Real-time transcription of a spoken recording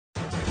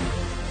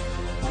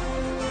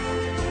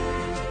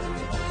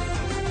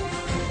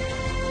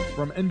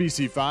From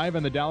NBC5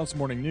 and the Dallas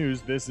Morning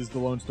News, this is the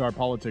Lone Star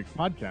Politics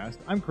Podcast.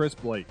 I'm Chris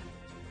Blake.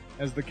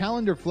 As the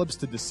calendar flips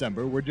to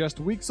December, we're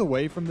just weeks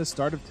away from the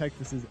start of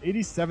Texas's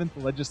 87th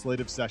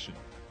legislative session.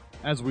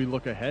 As we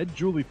look ahead,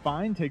 Julie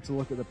Fine takes a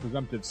look at the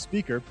presumptive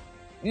speaker,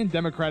 and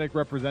Democratic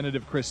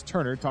Representative Chris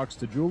Turner talks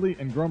to Julie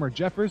and Gromer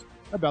Jeffers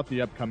about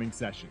the upcoming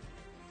session.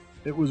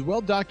 It was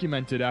well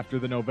documented after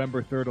the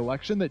November 3rd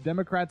election that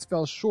Democrats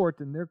fell short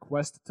in their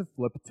quest to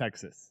flip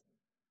Texas.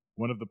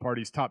 One of the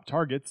party's top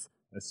targets,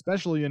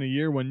 especially in a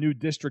year when new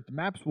district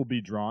maps will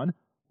be drawn,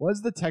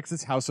 was the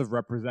Texas House of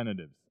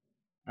Representatives.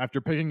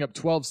 After picking up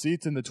 12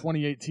 seats in the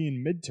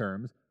 2018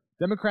 midterms,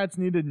 Democrats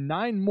needed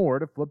 9 more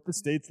to flip the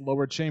state's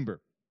lower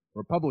chamber.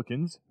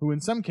 Republicans, who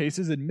in some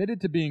cases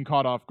admitted to being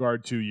caught off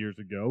guard 2 years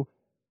ago,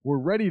 were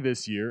ready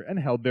this year and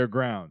held their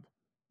ground.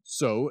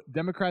 So,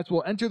 Democrats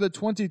will enter the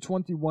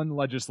 2021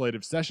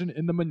 legislative session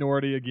in the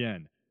minority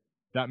again.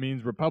 That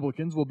means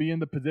Republicans will be in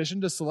the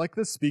position to select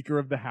the Speaker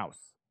of the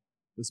House.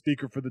 The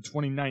Speaker for the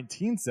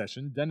 2019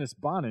 session, Dennis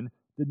Bonnen,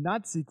 did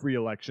not seek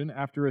re-election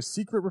after a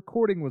secret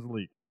recording was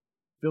leaked.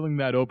 Filling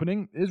that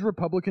opening is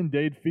Republican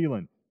Dade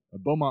Phelan, a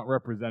Beaumont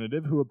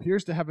representative who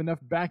appears to have enough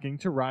backing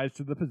to rise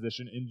to the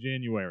position in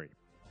January.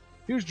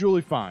 Here's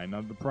Julie Fine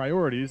on the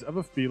priorities of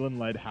a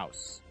Phelan-led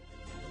House.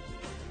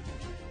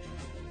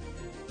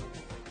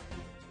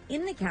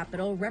 In the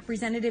Capitol,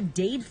 Representative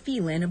Dade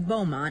Phelan of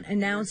Beaumont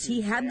announced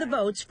he had the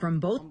votes from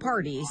both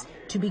parties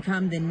to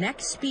become the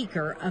next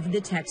Speaker of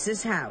the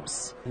Texas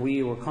House.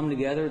 We will come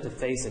together to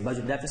face a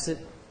budget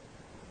deficit,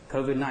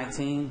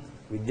 COVID-19,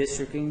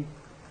 redistricting,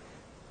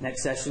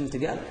 next session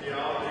together.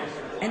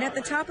 And at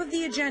the top of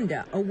the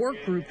agenda, a work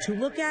group to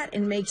look at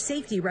and make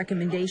safety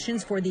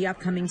recommendations for the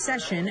upcoming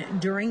session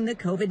during the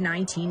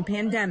COVID-19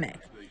 pandemic.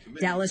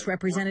 Dallas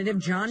Representative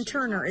John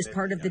Turner is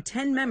part of the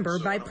 10-member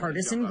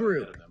bipartisan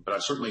group. But I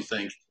certainly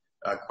think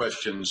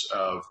questions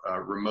of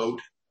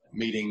remote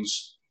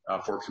meetings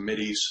for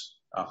committees,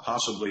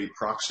 possibly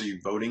proxy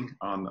voting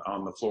on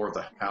the floor of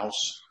the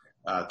House,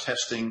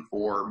 testing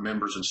for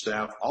members and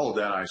staff, all of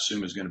that I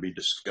assume is going to be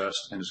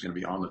discussed and is going to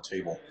be on the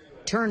table.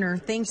 Turner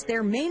thinks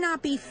there may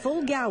not be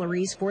full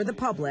galleries for the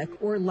public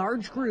or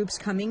large groups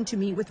coming to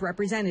meet with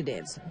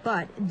representatives,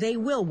 but they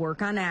will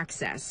work on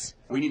access.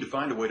 We need to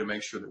find a way to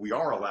make sure that we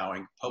are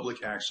allowing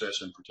public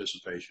access and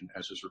participation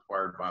as is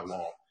required by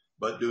law,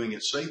 but doing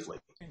it safely.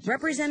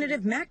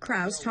 Representative Matt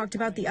Krause talked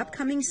about the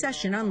upcoming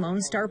session on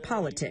Lone Star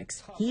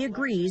Politics. He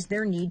agrees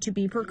there need to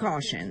be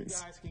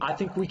precautions. I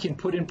think we can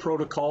put in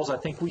protocols. I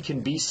think we can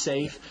be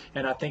safe,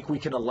 and I think we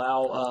can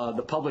allow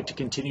the public to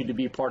continue to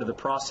be part of the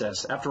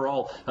process. After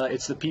all,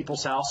 it's the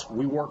people's house.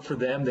 We work for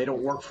them. They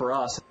don't work for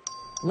us.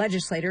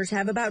 Legislators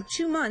have about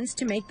 2 months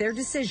to make their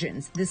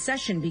decisions. The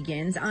session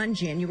begins on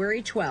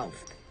January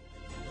 12th.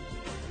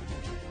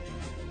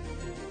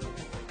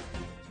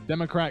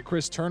 Democrat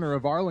Chris Turner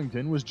of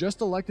Arlington was just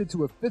elected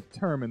to a 5th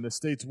term in the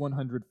state's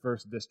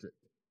 101st district.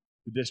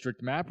 The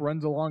district map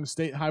runs along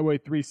State Highway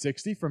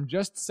 360 from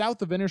just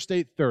south of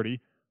Interstate 30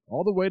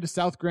 all the way to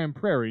South Grand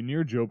Prairie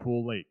near Joe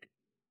Pool Lake.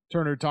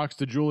 Turner talks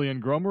to Julie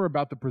and Gromer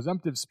about the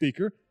presumptive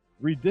speaker,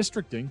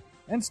 redistricting,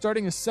 and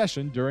starting a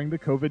session during the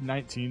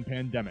COVID-19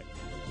 pandemic.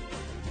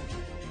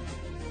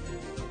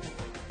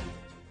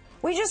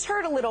 We just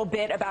heard a little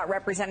bit about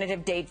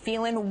Representative Dade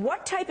Phelan.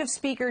 What type of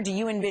speaker do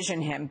you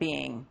envision him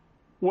being?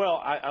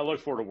 Well, I look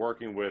forward to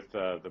working with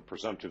the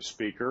presumptive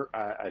speaker.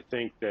 I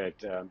think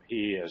that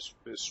he has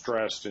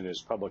stressed in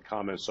his public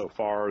comments so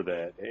far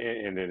that,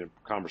 and in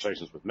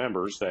conversations with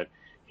members, that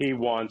he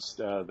wants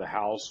the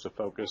House to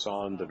focus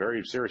on the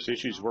very serious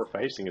issues we're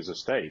facing as a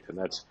state, and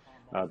that's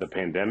the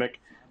pandemic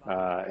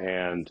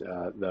and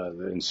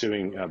the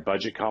ensuing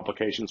budget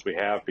complications we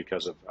have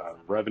because of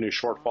revenue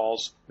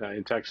shortfalls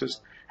in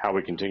Texas, how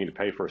we continue to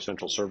pay for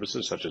essential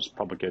services such as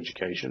public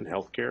education,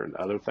 health care, and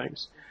other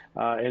things.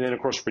 And then, of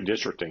course,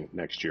 redistricting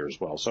next year as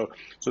well. So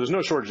there's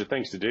no shortage of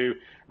things to do.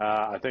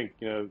 I think,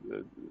 the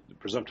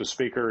presumptive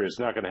speaker is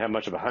not going to have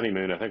much of a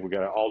honeymoon. I think we've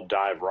got to all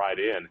dive right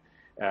in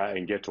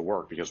and get to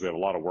work because we have a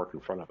lot of work in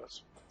front of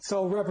us.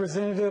 So,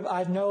 Representative,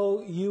 I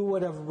know you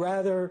would have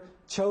rather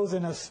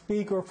chosen a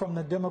speaker from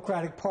the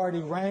Democratic Party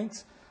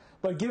ranks,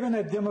 but given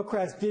that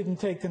Democrats didn't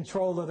take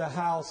control of the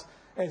House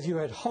as you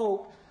had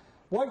hoped,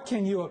 what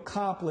can you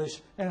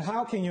accomplish and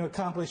how can you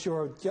accomplish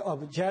your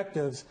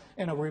objectives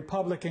in a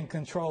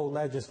Republican-controlled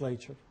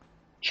legislature?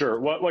 Sure.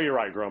 Well, you're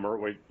right, Gromer.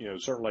 We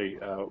certainly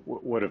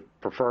would have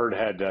preferred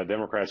had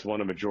Democrats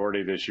won a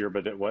majority this year,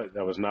 but that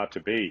was not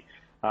to be.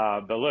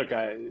 But look,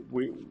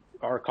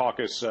 our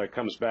caucus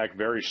comes back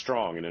very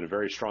strong and in a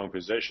very strong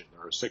position.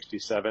 There are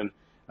 67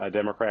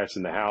 Democrats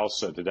in the House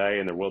today,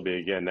 and there will be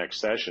again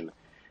next session.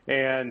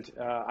 And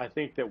I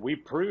think that we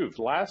proved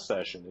last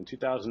session in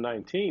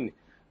 2019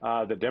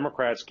 that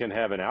Democrats can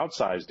have an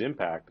outsized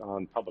impact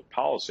on public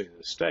policy in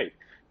the state.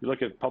 You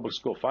look at public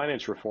school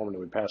finance reform that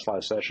we passed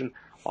last session,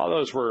 all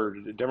those were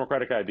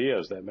Democratic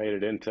ideas that made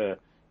it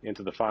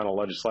into the final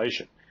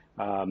legislation.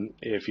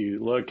 If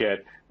you look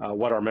at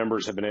what our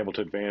members have been able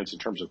to advance in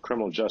terms of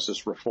criminal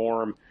justice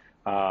reform,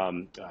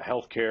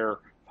 health care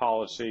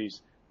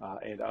policies,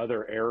 and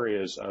other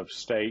areas of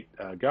state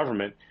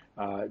government,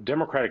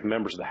 Democratic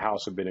members of the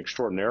House have been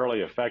extraordinarily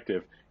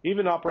effective,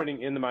 even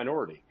operating in the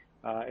minority.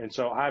 And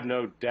so I have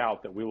no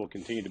doubt that we will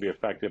continue to be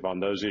effective on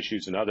those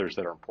issues and others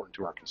that are important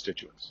to our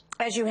constituents.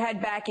 As you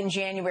head back in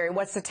January,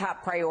 what's the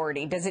top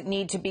priority? Does it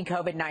need to be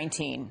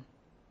COVID-19?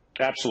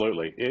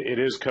 Absolutely. It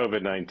is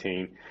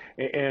COVID-19.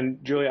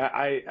 And Julia,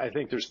 I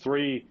think there's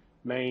three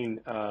main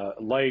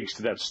legs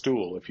to that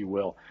stool, if you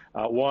will.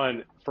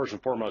 One, first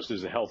and foremost,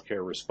 is the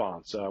healthcare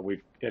response.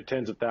 We've had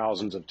tens of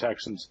thousands of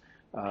Texans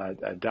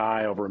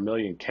die, over 1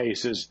 million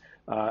cases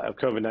of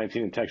COVID-19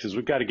 in Texas.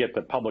 We've got to get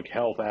the public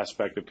health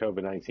aspect of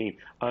COVID-19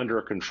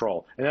 under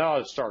control. And that ought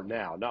to start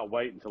now, not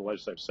wait until the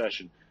legislative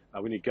session.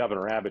 We need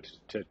Governor Abbott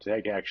to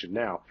take action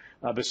now.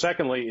 But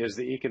secondly is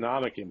the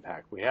economic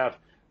impact. We have,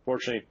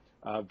 fortunately,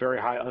 very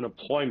high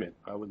unemployment,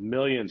 with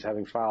millions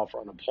having filed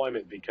for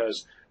unemployment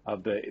because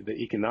of the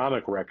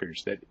economic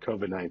records that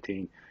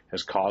COVID-19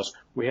 has caused.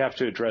 We have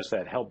to address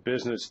that, help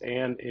business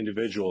and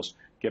individuals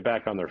get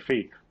back on their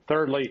feet.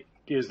 Thirdly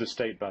is the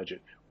state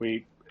budget.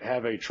 We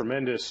have a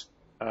tremendous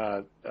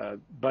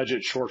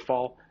budget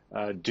shortfall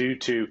due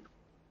to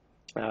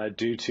the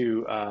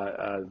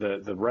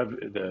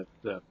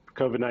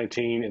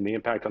COVID-19 and the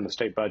impact on the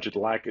state budget,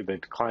 the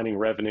declining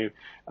revenue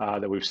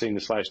that we've seen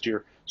this last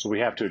year. So we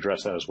have to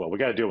address that as well. We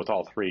got to deal with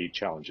all three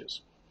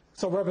challenges.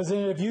 So,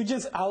 Representative, you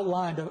just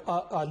outlined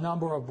a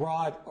number of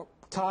broad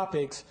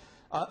topics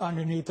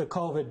underneath the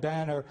COVID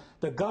banner.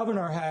 The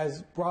governor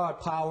has broad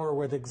power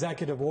with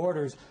executive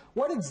orders.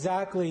 What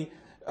exactly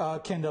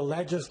can the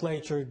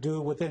legislature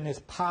do within its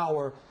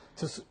power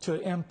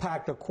to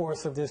impact the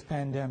course of this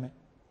pandemic?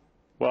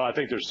 Well, I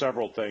think there's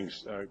several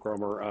things,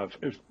 Gromer.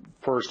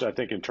 First, I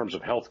think in terms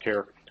of health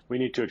care, we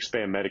need to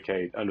expand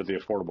Medicaid under the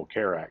Affordable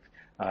Care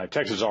Act.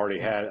 Texas already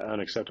had an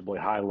unacceptably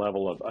high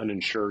level of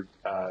uninsured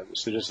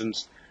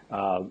citizens,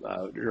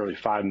 nearly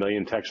 5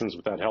 million Texans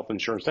without health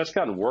insurance. That's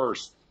gotten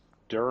worse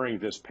during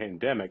this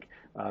pandemic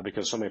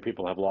because so many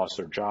people have lost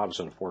their jobs,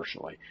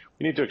 unfortunately.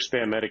 We need to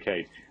expand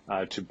Medicaid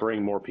to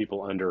bring more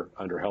people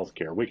under health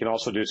care. We can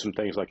also do some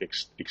things like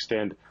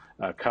extend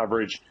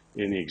coverage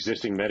in the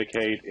existing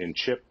Medicaid and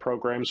CHIP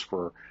programs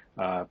for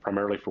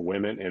primarily for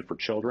women and for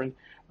children.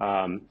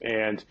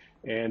 And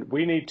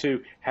we need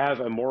to have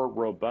a more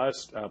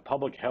robust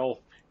public health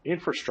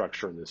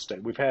infrastructure in this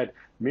state. We've had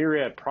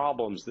myriad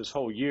problems this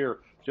whole year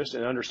just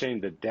in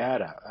understanding the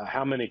data,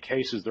 how many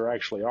cases there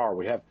actually are.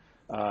 We have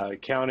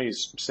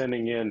counties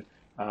sending in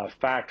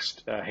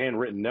faxed,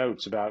 handwritten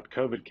notes about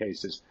COVID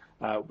cases.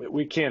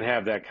 We can't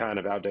have that kind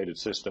of outdated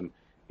system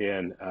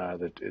in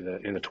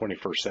the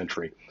 21st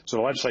century. So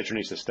the legislature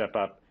needs to step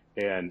up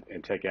and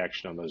take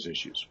action on those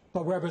issues.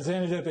 But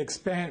Representative,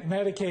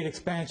 Medicaid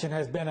expansion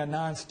has been a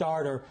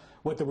non-starter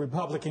with the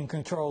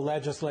Republican-controlled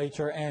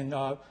legislature and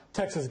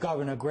Texas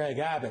Governor Greg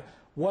Abbott.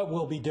 What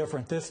will be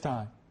different this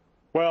time?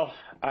 Well,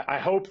 I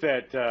hope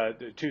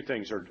that two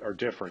things are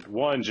different.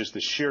 One, just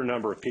the sheer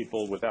number of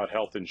people without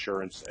health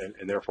insurance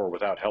and therefore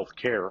without health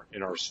care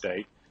in our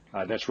state.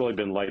 That's really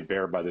been laid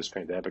bare by this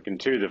pandemic. And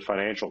two, the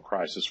financial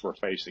crisis we're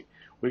facing.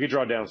 We could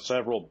draw down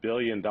several $1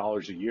 billion a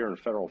year in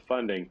federal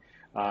funding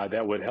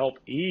that would help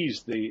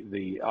ease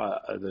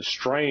the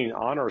strain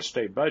on our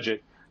state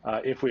budget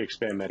if we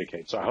expand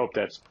Medicaid. So I hope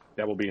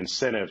that will be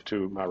incentive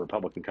to my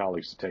Republican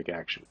colleagues to take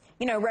action.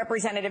 You know,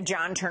 Representative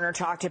John Turner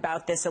talked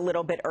about this a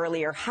little bit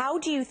earlier. How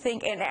do you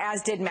think, and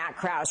as did Matt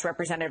Krause,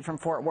 representative from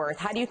Fort Worth,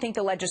 how do you think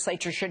the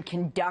legislature should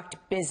conduct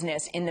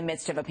business in the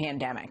midst of a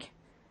pandemic?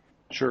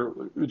 Sure.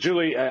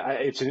 Julie,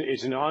 it's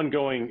an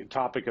ongoing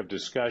topic of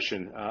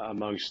discussion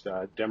amongst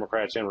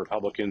Democrats and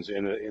Republicans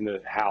in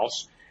the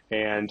House.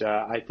 And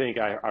I think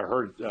I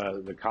heard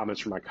the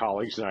comments from my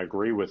colleagues, and I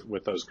agree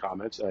with those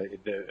comments.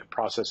 The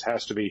process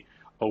has to be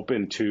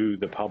open to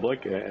the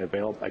public,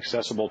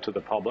 accessible to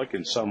the public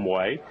in some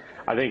way.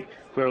 I think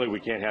clearly we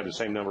can't have the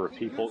same number of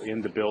people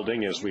in the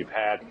building as we've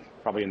had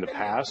probably in the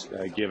past,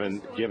 given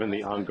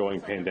the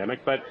ongoing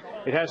pandemic. But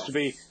it has to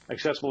be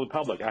accessible to the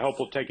public. I hope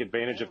we'll take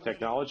advantage of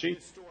technology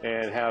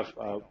and have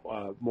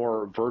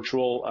more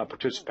virtual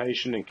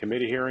participation in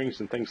committee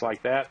hearings and things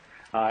like that.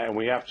 And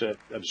we have to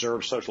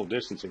observe social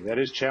distancing. That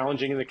is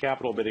challenging in the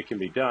Capitol, but it can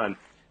be done.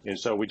 And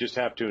so we just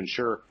have to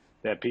ensure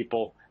that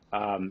people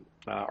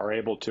are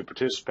able to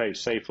participate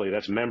safely.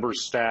 That's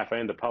members, staff,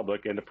 and the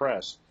public and the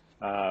press,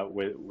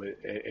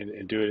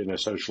 and do it in a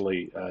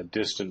socially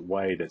distant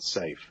way that's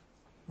safe.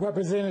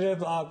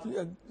 Representative,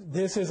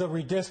 this is a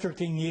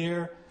redistricting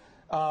year.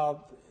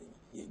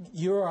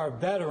 You're a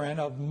veteran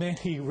of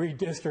many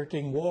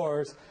redistricting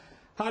wars.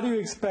 How do you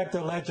expect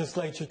the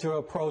legislature to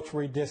approach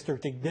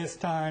redistricting this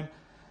time?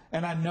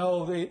 And I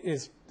know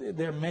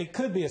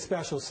could be a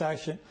special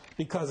session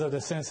because of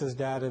the census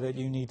data that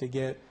you need to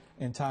get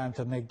in time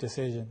to make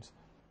decisions.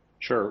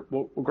 Sure.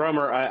 Well,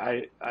 Gromer,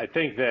 I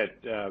think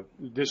that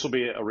this will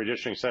be a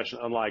redistricting session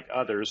unlike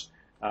others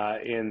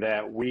in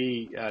that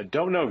we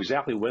don't know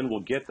exactly when we'll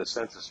get the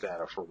census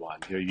data, for one.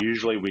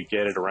 Usually we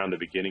get it around the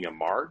beginning of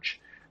March.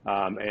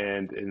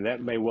 And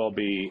that may well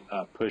be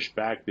pushed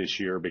back this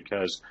year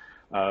because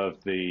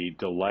of the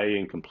delay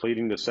in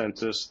completing the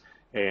census.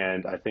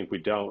 And I think we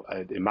don't,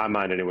 in my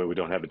mind anyway, we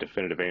don't have a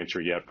definitive answer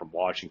yet from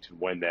Washington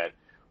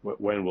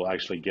when we'll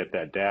actually get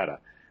that data.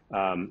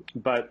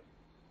 But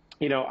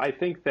I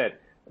think that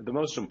the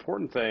most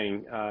important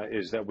thing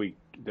is that we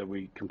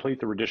complete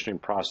the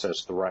redistricting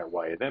process the right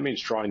way. That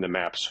means drawing the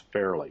maps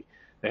fairly.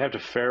 They have to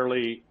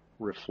fairly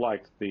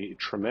reflect the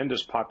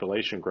tremendous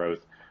population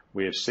growth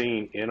we have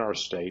seen in our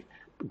state,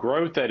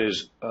 growth that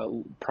is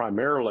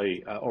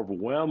primarily,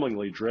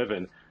 overwhelmingly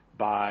driven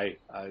by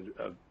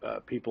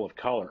people of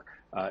color.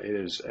 It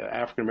is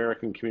African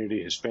American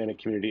community, Hispanic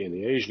community, and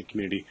the Asian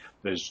community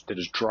that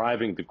is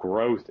driving the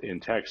growth in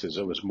Texas.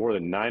 It was more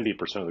than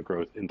 90% of the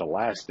growth in the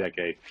last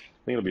decade.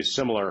 I think it'll be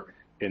similar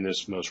in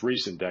this most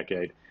recent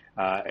decade,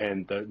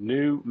 and the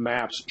new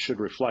maps should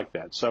reflect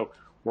that. So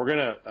we're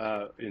going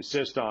to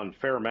insist on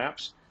fair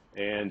maps,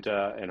 and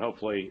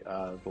hopefully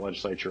the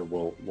legislature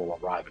will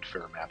arrive at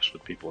fair maps for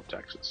the people of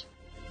Texas.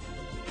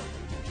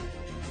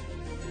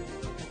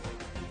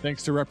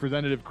 Thanks to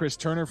Representative Chris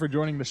Turner for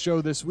joining the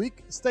show this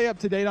week. Stay up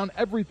to date on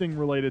everything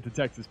related to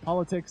Texas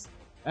politics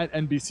at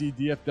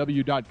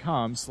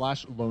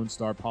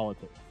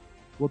nbcdfw.com/LoneStarPolitics.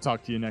 We'll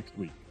talk to you next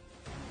week.